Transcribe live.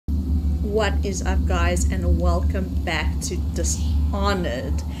What is up, guys, and welcome back to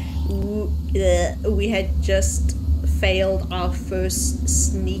Dishonored. We had just failed our first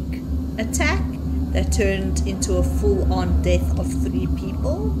sneak attack that turned into a full-on death of 3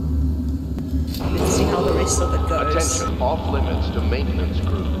 people. Let's see how the rest of it goes. Attention, off limits to maintenance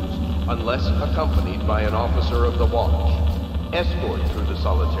crews, unless accompanied by an officer of the watch. Escort through the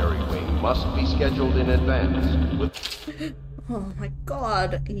solitary wing must be scheduled in advance with... Oh my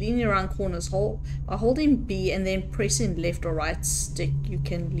god, leaning around corners. By holding B and then pressing left or right stick, you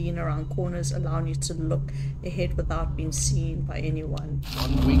can lean around corners, allowing you to look ahead without being seen by anyone.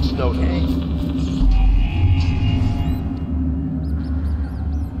 1 week's notice. Okay.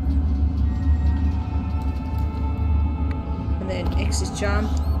 And then X is jump,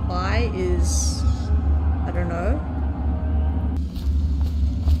 Y is... I don't know.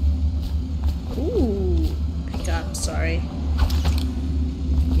 Ooh, pick up, sorry.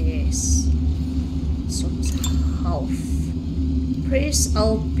 Yes. Sort health. Press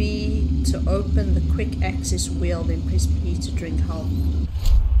LB to open the quick access wheel, then press B to drink health.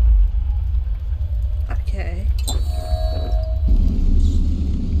 Okay.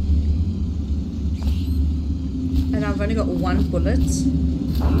 And I've only got 1 bullet. Attention,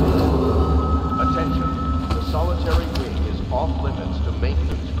 the solitary wing is off limits to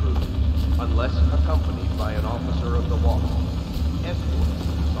maintenance crews, unless accompanied by an officer of the watch. Escort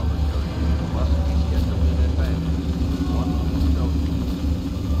to the solitary wing must be scheduled in advance. 1 week's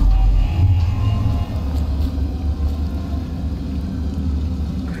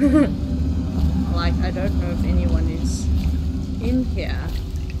notice. Like, I don't know if anyone is in here.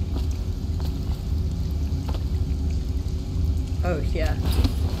 Oh, here.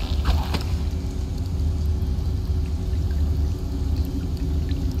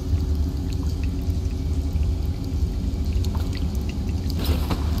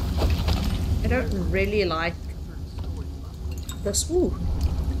 I don't really like this. Ooh,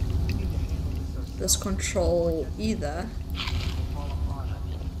 this control either.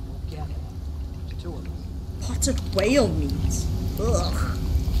 Potted whale meat. Ugh.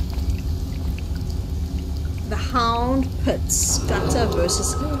 The Hound Pit Scutter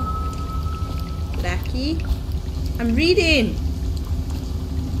versus Blackie. I'm reading.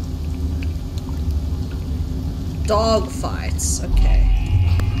 Dog fights. Okay.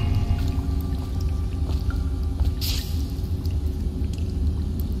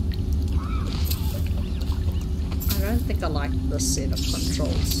 I don't think I like this set of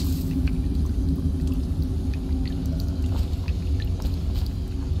controls.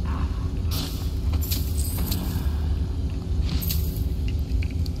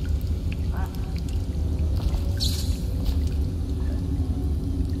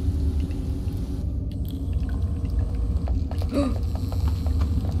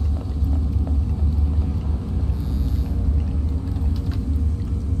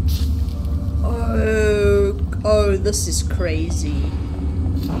 Oh, this is crazy.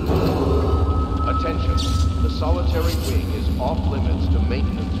 Attention, the solitary wing is off limits to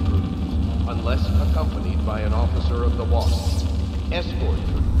maintenance crews, unless accompanied by an officer of the watch. Escort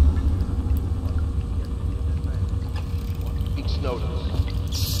through. 1 week's notice.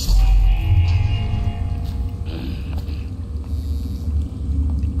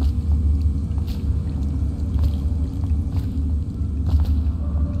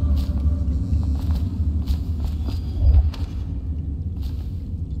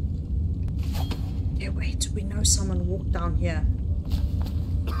 Someone walked down here.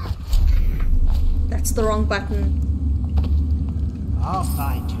 That's the wrong button. I'll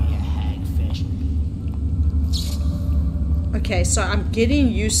find you, you hagfish. Okay, so I'm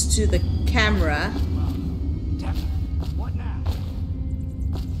getting used to the camera. What now?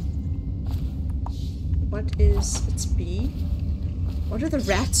 What is... it's B? What do the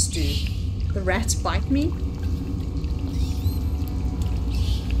rats do? The rats bite me?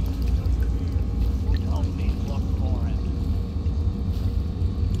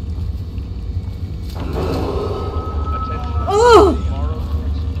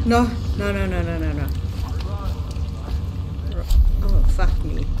 No, no, no, no, no, no, no. Oh, fuck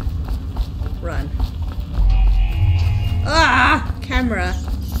me. Run. Ah! Camera.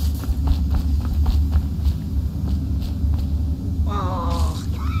 Oh,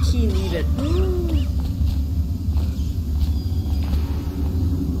 key needed.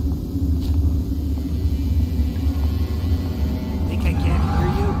 Think I can't hear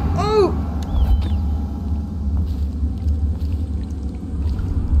you? Oh!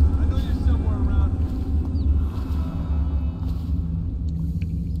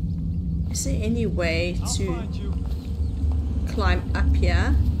 Is there any way to climb up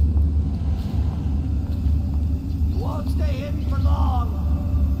here? won't stay hidden for long.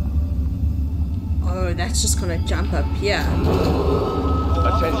 Oh, that's just gonna jump up here.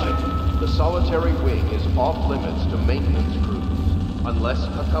 Attention. The solitary wing is off limits to maintenance crews, unless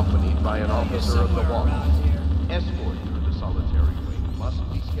accompanied by an officer of the walk. Escort through the solitary wing must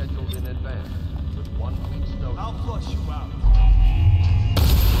be scheduled in advance, with 1 week's notice. I'll flush you out.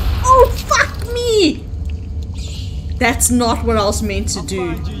 Oh, fuck me! That's not what I was meant to do.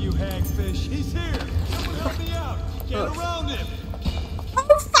 I'll find you, you hagfish. He's here. Someone help me out. Get around him.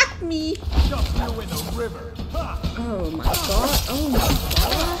 Oh, fuck me! Dump you in the river. Ha! Oh my god, oh my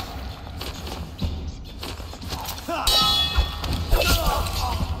god.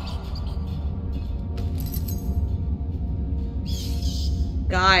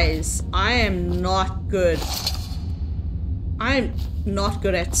 Guys, I am not good. I'm not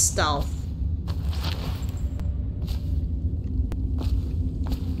good at stealth.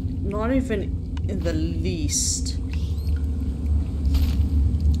 Not even in the least.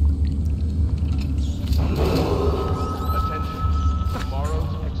 Attention.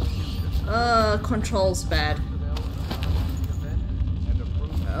 Tomorrow's execution. Controls bad.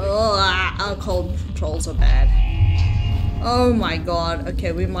 Oh, cold controls are bad. Oh my god.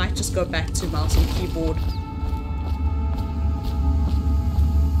 Okay, we might just go back to mouse and keyboard.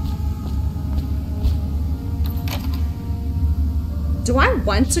 Do I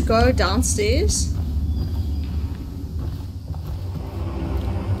want to go downstairs?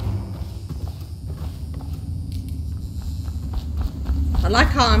 I like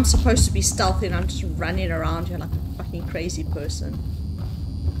how I'm supposed to be stealthy and I'm just running around here like a fucking crazy person.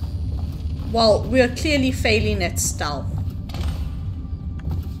 Well, we are clearly failing at stealth.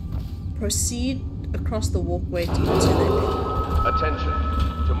 Proceed across the walkway to the... Attention.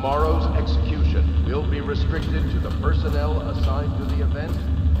 Tomorrow's execution will be restricted to the personnel assigned to the event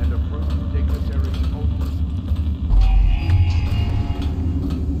and approved dignitaries only.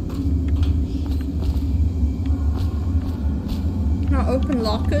 Can I open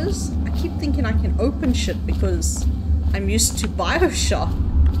lockers? I keep thinking I can open shit because I'm used to Bioshock.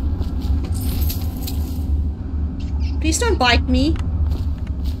 Please don't bite me.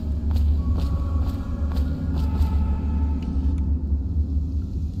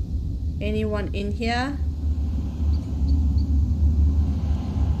 Anyone in here?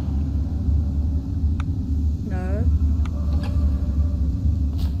 No.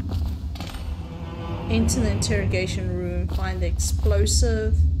 Enter the interrogation room. Find the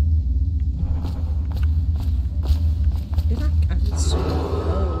explosive. Did I just...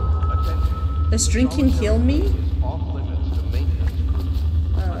 Oh. Does drinking heal me?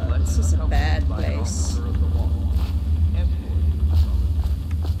 This is a bad place.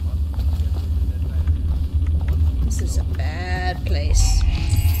 This is a bad place.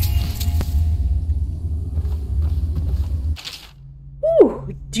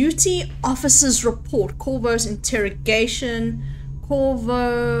 Ooh, duty officer's report. Corvo's interrogation.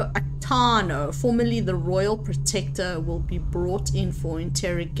 Corvo Atano, formerly the Royal Protector, will be brought in for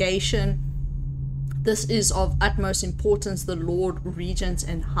interrogation. This is of utmost importance. The Lord Regent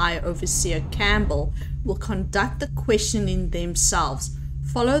and High Overseer Campbell will conduct the questioning themselves.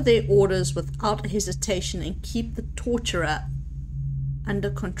 Follow their orders without hesitation and keep the torturer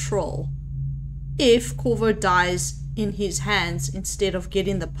under control. If Corvo dies in his hands instead of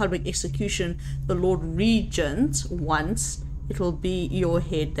getting the public execution the Lord Regent wants, it will be your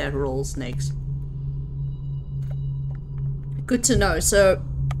head that rolls next. Good to know. So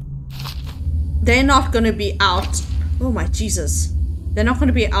they're not going to be out. Oh my Jesus. They're not going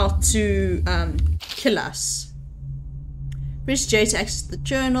to be out to kill us. Press J to access the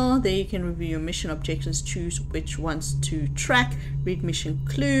journal. There you can review your mission objectives, choose which ones to track, read mission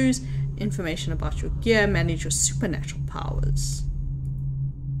clues, information about your gear, manage your supernatural powers.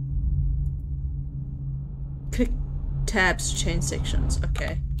 Click tabs to change sections.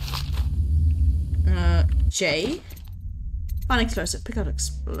 Okay. J. Find explosive. Pick out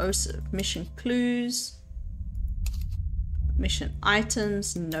explosive. Mission clues. Mission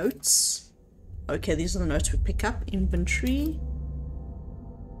items. Notes. Okay, these are the notes we pick up. Inventory.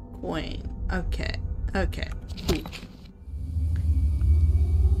 Coin. Okay. Okay. Cool.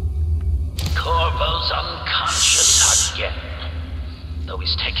 Corvo's unconscious again, though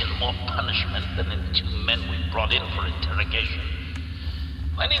he's taken more punishment than the 2 men we brought in for interrogation.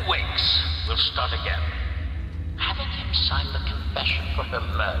 When he wakes, we'll start again. Having him sign the confession for her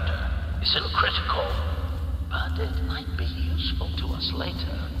murder isn't critical, but it might be useful to us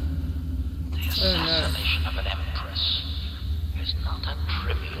later. The assassination of an empress is not a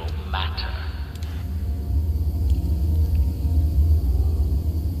trivial matter.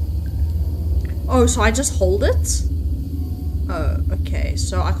 Oh, so I just hold it? Oh, okay.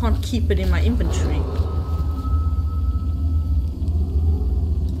 So I can't keep it in my inventory.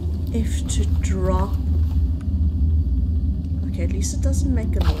 F to drop. Okay, at least it doesn't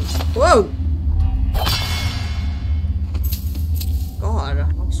make a noise. Whoa! God,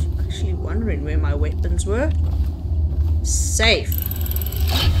 I was actually wondering where my weapons were. Safe.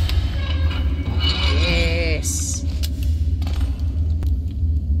 Yes.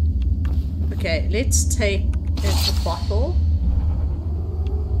 Okay, let's take a bottle.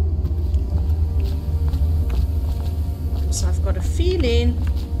 So I've got a feeling.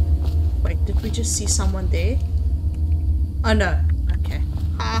 Wait, did we just see someone there? Oh no. Okay.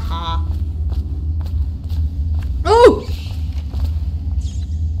 Haha. Oh!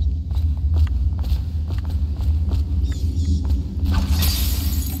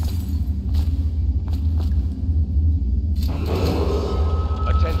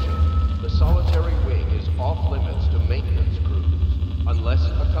 Attention. The solitary wing is off limits to maintenance crews, unless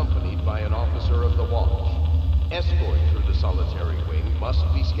accompanied by an officer of the watch. Escort through the solitary wing must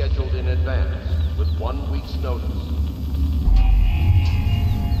be scheduled in advance, with 1 week's notice.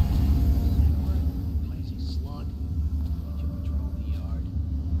 Lazy slug. Did you patrol the yard?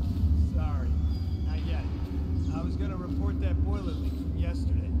 Sorry, not yet. I was gonna report that boiler leak from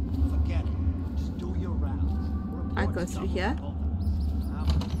yesterday. Forget it. Just do your rounds. I go through here. I'm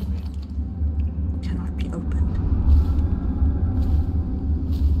Cannot be opened.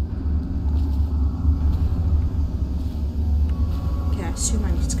 Okay, I assume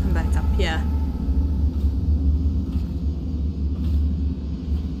I need to come back up here.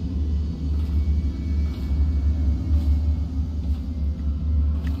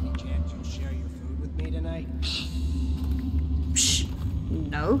 Any chance you'll share your food with me tonight? Psh,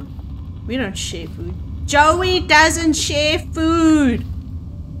 no. We don't share food. Joey doesn't share food!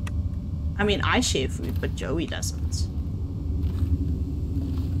 I mean, I share food, but Joey doesn't.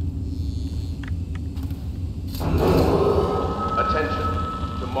 Attention.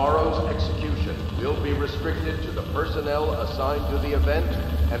 Tomorrow's execution will be restricted to the personnel assigned to the event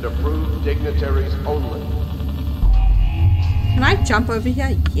and approved dignitaries only. Can I jump over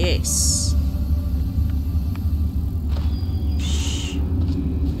here? Yes. Shh.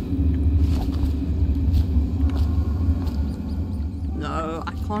 No,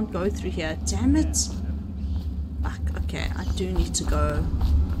 I can't go through here. Damn it. Fuck, okay, I do need to go.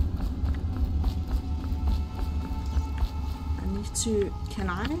 I need to... Can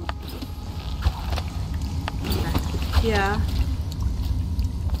I? Back here.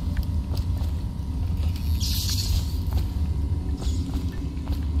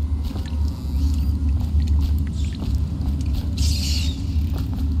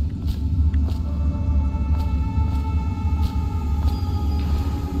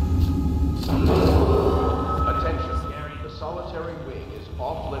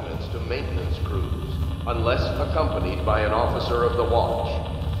 Unless accompanied by an officer of the watch.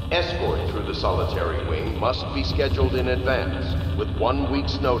 Escort through the solitary wing must be scheduled in advance, with 1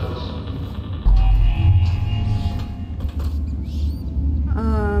 week's notice.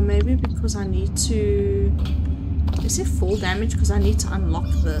 Maybe because I need to... Is it full damage? Because I need to unlock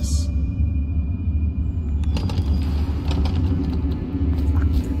this. Fuck.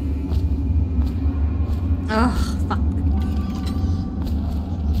 Ugh, fuck.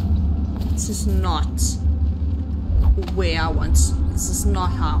 This is not where I want. This is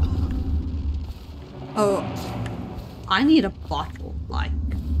not how. Oh, I need a bottle. Like,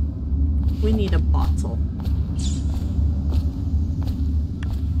 we need a bottle.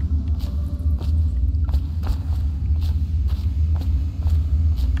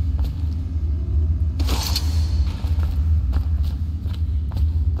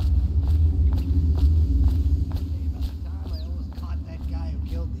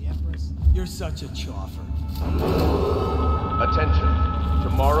 You're such a choffer. Attention.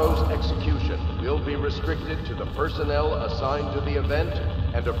 Tomorrow's execution will be restricted to the personnel assigned to the event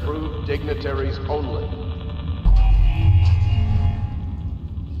and approved dignitaries only.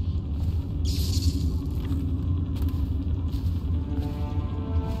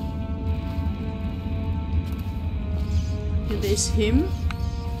 Okay, there's him.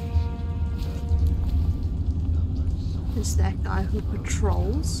 There's that guy who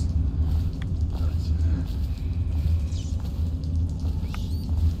patrols.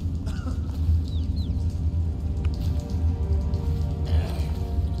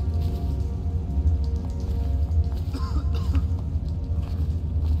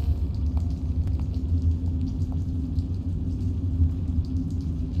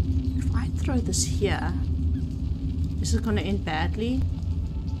 This here. Is it gonna end badly?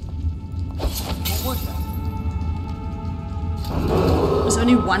 What was that?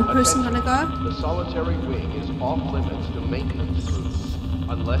 only one person gonna go? The solitary wing is off limits to maintenance crews,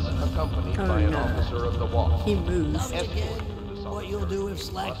 unless accompanied by an officer of the watch. He moved. Escort through the What you'll do if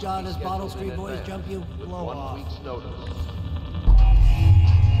Slackjaw and his Bottle Street boys jump you, with blow 1 off. week's notice.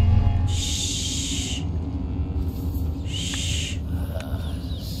 Shh. Shh.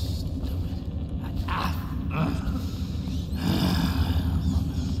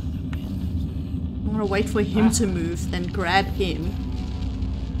 I'm gonna wait for him to move, then grab him.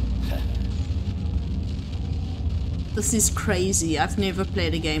 This is crazy. I've never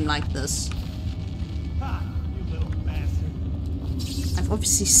played a game like this. Ha! You little bastard. I've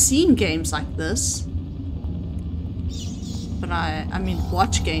obviously seen games like this. But I mean,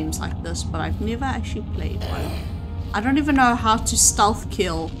 watch games like this, but I've never actually played one. I don't even know how to stealth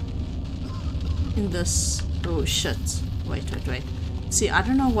kill in this. Oh shit. Wait. See, I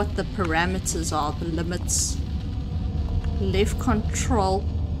don't know what the parameters are, the limits. Left control.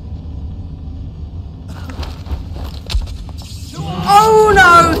 Oh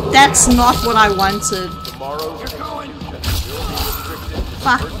no! That's not what I wanted. Tomorrow's execution will be restricted to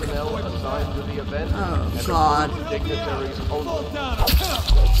Fuck. personnel assigned to the event Oh, and God. approved dignitaries only.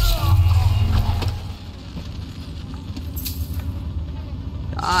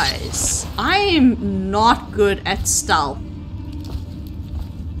 Guys, I am not good at stealth.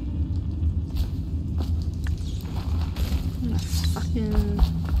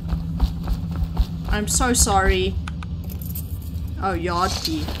 I'm so sorry. Oh, yard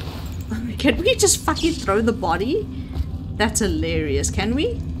key. Can we just fucking throw the body? That's hilarious. Can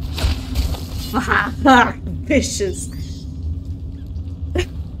we? Vicious.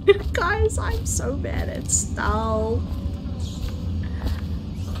 Guys, I'm so bad at stealth.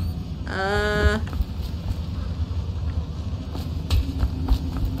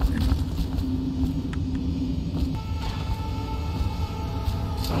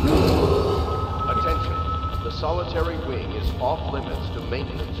 Attention. The solitary wing is off limits to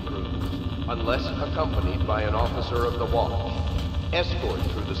maintenance crews, unless accompanied by an officer of the watch. Escort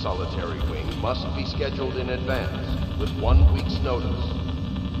through the solitary wing must be scheduled in advance, with 1 week's notice.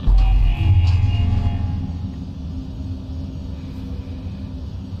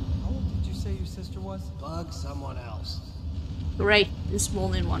 How old did you say your sister was? Bug someone else. Great. There's more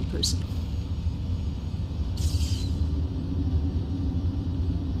than one person.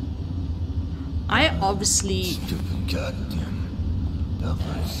 I obviously... Stupid goddamn. That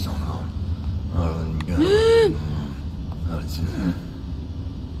was somehow. Oh,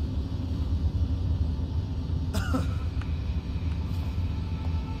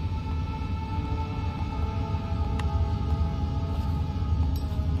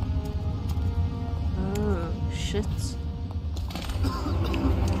 shit.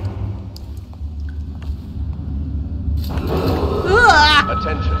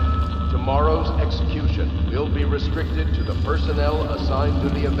 Attention. Tomorrow's execution will be restricted to the personnel assigned to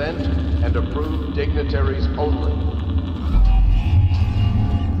the event and approved dignitaries only.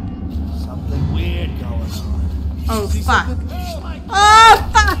 Something weird going on. Oh, fuck. Oh,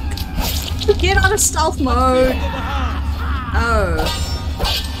 fuck! Get out of stealth mode. Oh.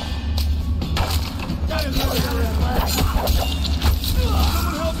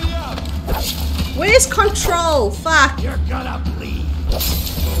 Someone help me out! Where's control? Fuck. You're gonna bleed.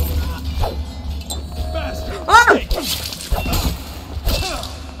 Bastard! Oh!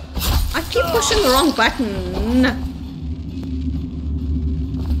 I keep pushing the wrong button.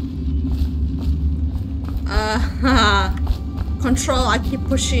 Control, I keep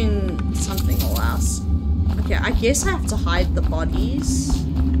pushing something else. Okay, I guess I have to hide the bodies.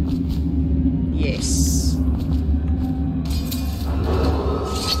 Yes.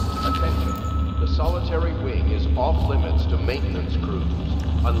 Attention. The solitary wing is off limits to maintenance crews,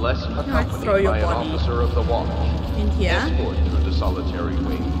 unless throw accompanied your by an body officer of the watch. in here. Escort through the solitary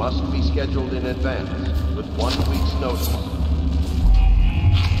wing must be scheduled in advance, with 1 week's notice.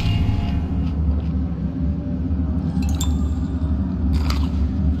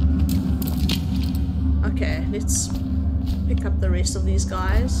 Okay, let's pick up the rest of these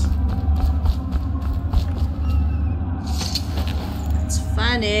guys. It's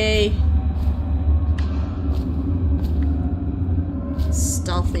funny.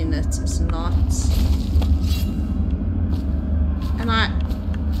 Stealthiness is not. And I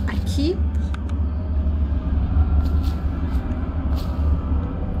keep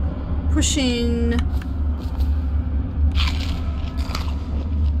pushing.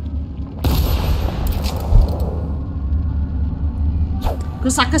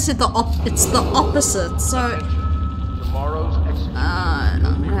 Because like I said, it's the opposite, so... Tomorrow's execution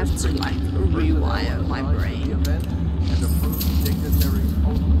I'm gonna have to like rewire my brain. event and approved dignitaries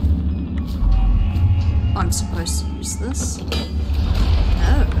supposed to use this? Oh,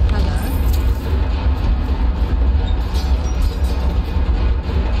 hello.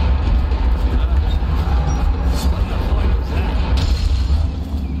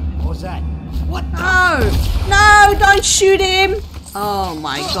 What was that? What the? No! No! Don't shoot him! Oh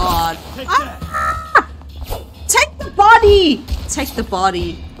my god. Take that. Ah! Take the body! Take the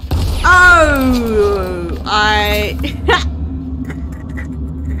body. Oh!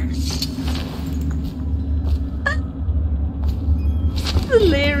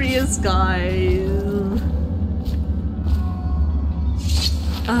 Hilarious, guys.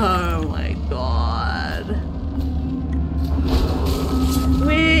 Oh my god.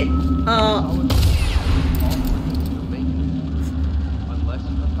 We Unless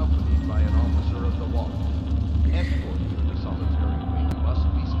accompanied by an officer of the law. Escort through the solitary wing must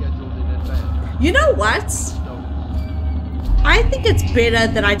be scheduled in advance. You know what? I think it's better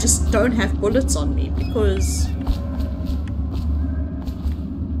that I just don't have bullets on me because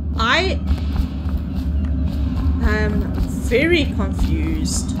I am very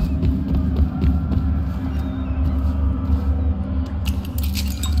confused.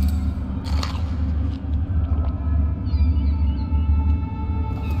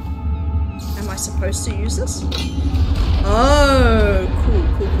 Am I supposed to use this? Oh, cool.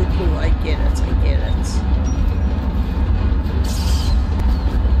 I get it.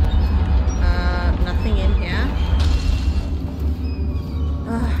 Nothing in here.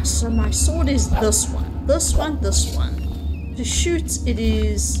 So my sword is this one. This one. To shoot, it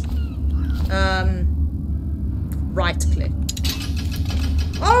is right click.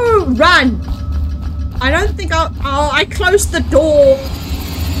 Oh, run! I don't think I closed the door.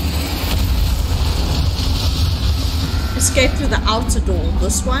 Escape through the outer door.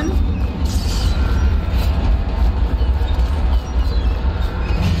 This one.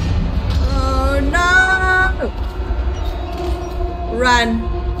 Oh no! Run.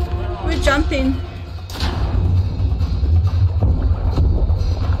 We're jumping.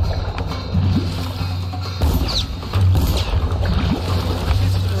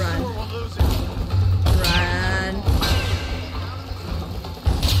 Run.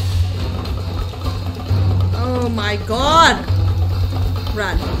 Oh my god!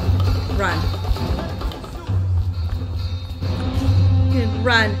 Run. Run.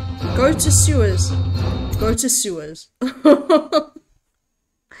 Go to sewers.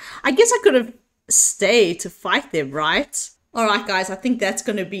 I guess I could have stayed to fight them, right? Alright guys, I think that's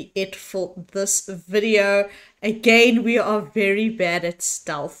going to be it for this video. Again, we are very bad at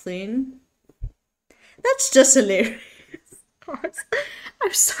stealthing. That's just hilarious.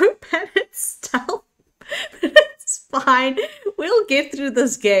 I'm so bad at stealth. But it's fine. We'll get through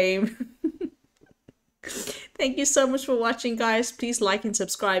this game. Thank you so much for watching, guys. Please like and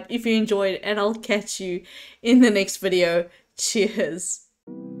subscribe if you enjoyed, and I'll catch you in the next video. Cheers.